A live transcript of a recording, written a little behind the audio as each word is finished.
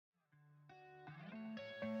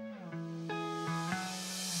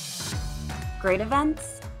Great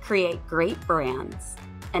events create great brands,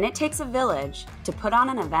 and it takes a village to put on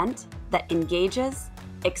an event that engages,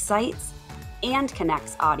 excites, and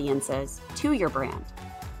connects audiences to your brand.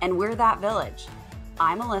 And we're that village.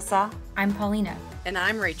 I'm Alyssa. I'm Paulina. And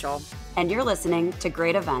I'm Rachel. And you're listening to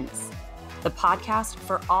Great Events, the podcast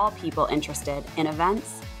for all people interested in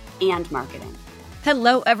events and marketing.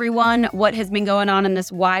 Hello, everyone. What has been going on in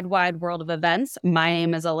this wide world of events? My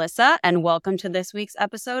name is Alyssa, and welcome to this week's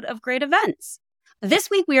episode of Great Events. This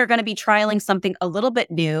week, we are going to be trialing something a little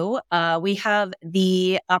bit new. We have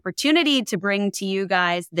the opportunity to bring to you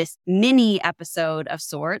guys this mini episode of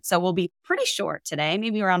sorts. So we'll be pretty short today,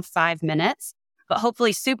 maybe around 5 minutes, but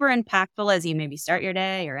hopefully super impactful as you maybe start your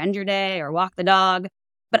day or end your day or walk the dog.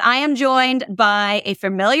 But I am joined by a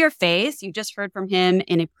familiar face. You just heard from him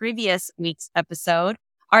in a previous week's episode,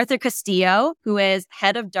 Arthur Castillo, who is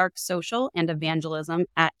head of dark social and evangelism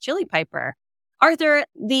at Chili Piper. Arthur,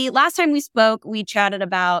 the last time we spoke, we chatted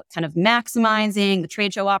about kind of maximizing the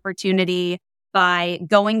trade show opportunity by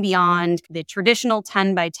going beyond the traditional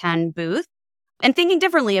 10 by 10 booth and thinking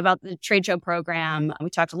differently about the trade show program. We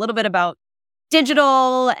talked a little bit about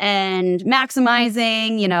digital and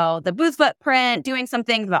maximizing, the booth footprint, doing some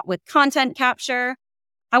things with content capture.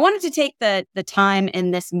 I wanted to take the time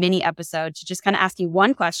in this mini episode to just kind of ask you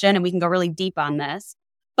one question, and we can go really deep on this,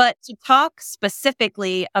 but to talk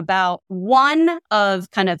specifically about one of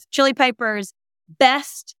kind of Chili Piper's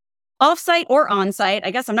best offsite or onsite.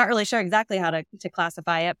 I guess I'm not really sure exactly how to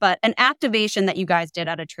classify it, but an activation that you guys did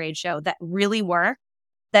at a trade show that really worked,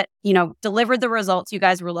 that, delivered the results you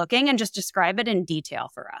guys were looking, and just describe it in detail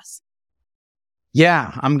for us.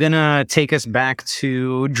 Yeah, I'm going to take us back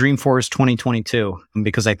to Dreamforce 2022,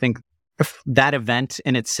 because I think that event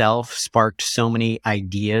in itself sparked so many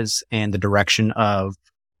ideas and the direction of,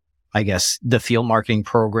 I guess, the field marketing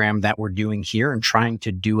program that we're doing here and trying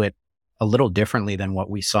to do it a little differently than what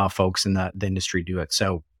we saw folks in the industry do it.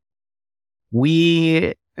 So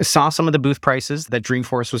we saw some of the booth prices that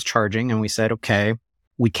Dreamforce was charging, and we said, okay,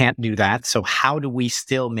 we can't do that. So how do we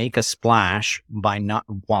still make a splash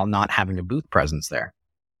while not having a booth presence there?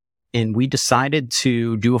 And we decided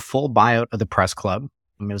to do a full buyout of the press club.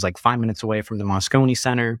 It was like 5 minutes away from the Moscone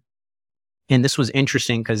Center. And this was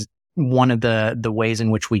interesting because one of the ways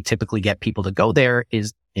in which we typically get people to go there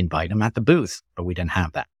is invite them at the booth, but we didn't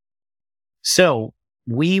have that. So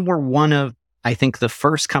we were one of, I think, the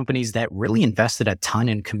first companies that really invested a ton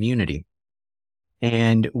in community.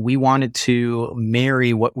 And we wanted to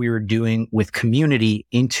marry what we were doing with community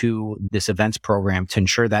into this events program to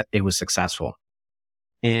ensure that it was successful.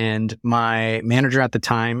 And my manager at the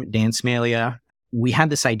time, Dan Smalia, we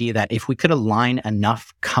had this idea that if we could align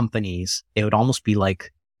enough companies, it would almost be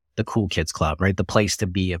like the Cool Kids Club, right? The place to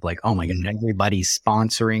be of like, oh my God, everybody's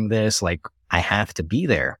sponsoring this. Like, I have to be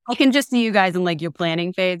there. I can just see you guys in like your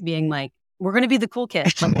planning phase being like, we're going to be the cool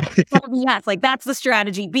kids. Yes, like that's the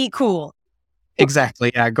strategy. Be cool.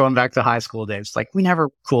 Exactly. Yeah. Going back to high school days, like we never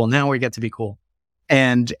cool. Now we get to be cool.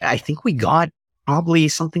 And I think we got probably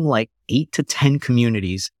something like 8 to 10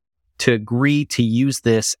 communities to agree to use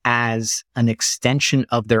this as an extension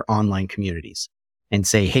of their online communities and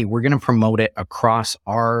say, hey, we're going to promote it across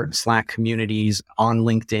our Slack communities on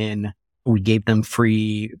LinkedIn. We gave them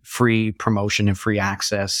free promotion and free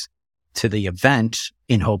access to the event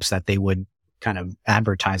in hopes that they would kind of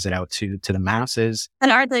advertise it out to the masses.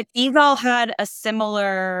 And are these all had a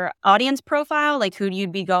similar audience profile, like who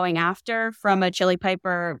you'd be going after from a Chili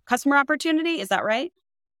Piper customer opportunity? Is that right?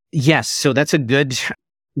 Yes. So that's a good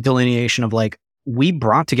delineation of like, we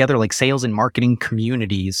brought together like sales and marketing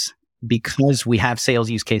communities because we have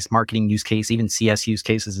sales use case, marketing use case, even CS use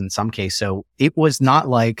cases in some case. So it was not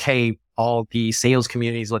like, hey, all the sales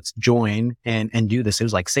communities, let's join and do this. It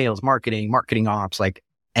was like sales, marketing ops, like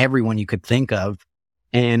everyone you could think of.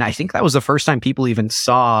 And I think that was the first time people even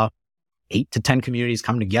saw 8 to 10 communities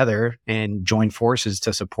come together and join forces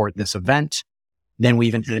to support this event. Then we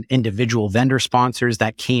even had individual vendor sponsors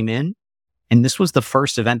that came in. And this was the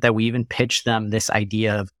first event that we even pitched them this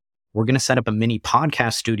idea of, we're going to set up a mini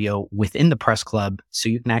podcast studio within the press club so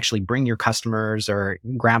you can actually bring your customers or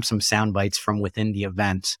grab some sound bites from within the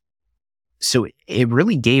event. So it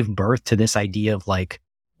really gave birth to this idea of like,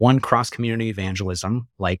 one, cross-community evangelism.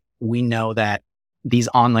 Like, we know that these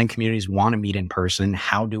online communities want to meet in person.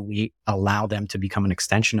 How do we allow them to become an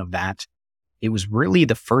extension of that? It was really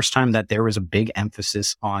the first time that there was a big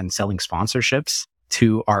emphasis on selling sponsorships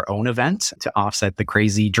to our own event to offset the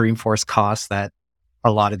crazy Dreamforce costs that a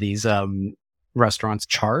lot of these restaurants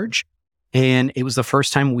charge. And it was the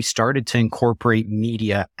first time we started to incorporate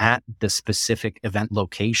media at the specific event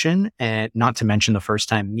location. And not to mention the first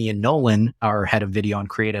time me and Nolan, our head of video and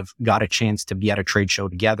creative, got a chance to be at a trade show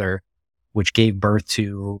together, which gave birth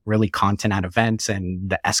to really content at events and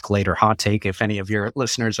the escalator hot take. If any of your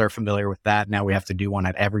listeners are familiar with that, now we have to do one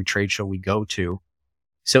at every trade show we go to.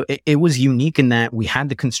 So it was unique in that we had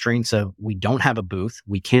the constraints of we don't have a booth.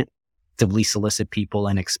 We can't actively solicit people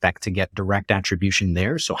and expect to get direct attribution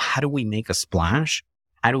there. So how do we make a splash?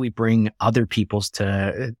 How do we bring other people's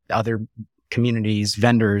to other communities,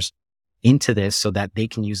 vendors into this so that they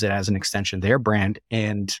can use it as an extension of their brand?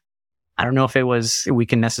 And I don't know if we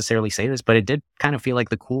can necessarily say this, but it did kind of feel like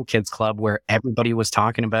the Cool Kids Club where everybody was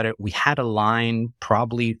talking about it. We had a line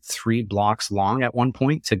probably 3 blocks long at one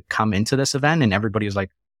point to come into this event. And everybody was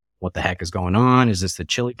like, what the heck is going on? Is this the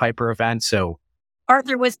Chili Piper event? So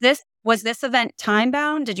Arthur, was this event time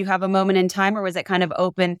bound? Did you have a moment in time, or was it kind of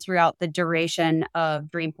open throughout the duration of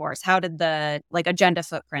Dreamforce? How did the agenda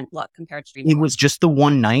footprint look compared to Dreamforce? It was just the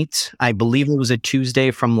one night. I believe it was a Tuesday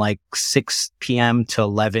from 6 p.m. to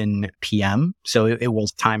 11 p.m. So it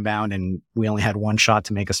was time bound, and we only had one shot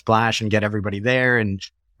to make a splash and get everybody there. And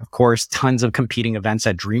of course, tons of competing events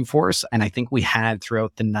at Dreamforce. And I think we had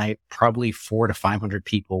throughout the night, probably 400 to 500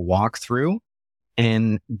 people walk through.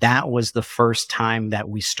 And that was the first time that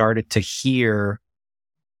we started to hear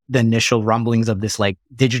the initial rumblings of this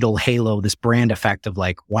digital halo, this brand effect of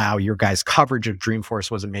wow, your guys' coverage of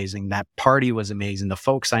Dreamforce was amazing. That party was amazing. The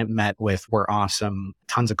folks I met with were awesome.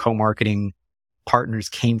 Tons of co-marketing partners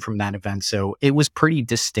came from that event. So it was pretty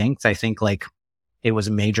distinct. I think it was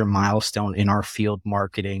a major milestone in our field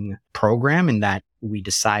marketing program in that we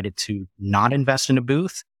decided to not invest in a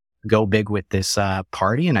booth, go big with this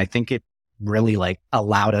party. And I think it really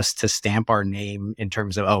allowed us to stamp our name in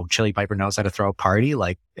terms of, oh, Chili Piper knows how to throw a party.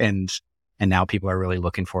 And now people are really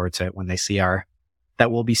looking forward to it when they see that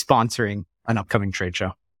we'll be sponsoring an upcoming trade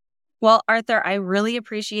show. Well, Arthur, I really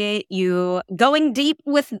appreciate you going deep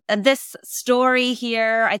with this story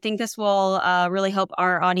here. I think this will really help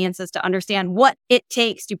our audiences to understand what it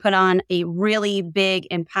takes to put on a really big,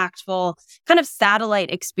 impactful kind of satellite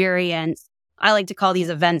experience. I like to call these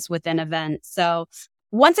events within events. So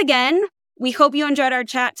once again, we hope you enjoyed our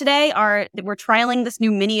chat today. We're trialing this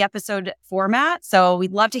new mini episode format. So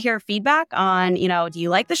we'd love to hear feedback on, do you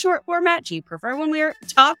like the short format? Do you prefer when we're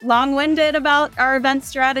long-winded about our event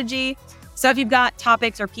strategy? So if you've got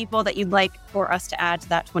topics or people that you'd like for us to add to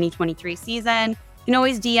that 2023 season, you can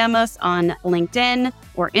always DM us on LinkedIn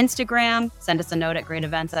or Instagram. Send us a note at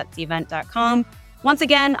greatevents@cvent.com. Once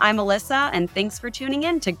again, I'm Alyssa, and thanks for tuning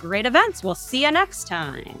in to Great Events. We'll see you next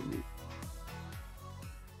time.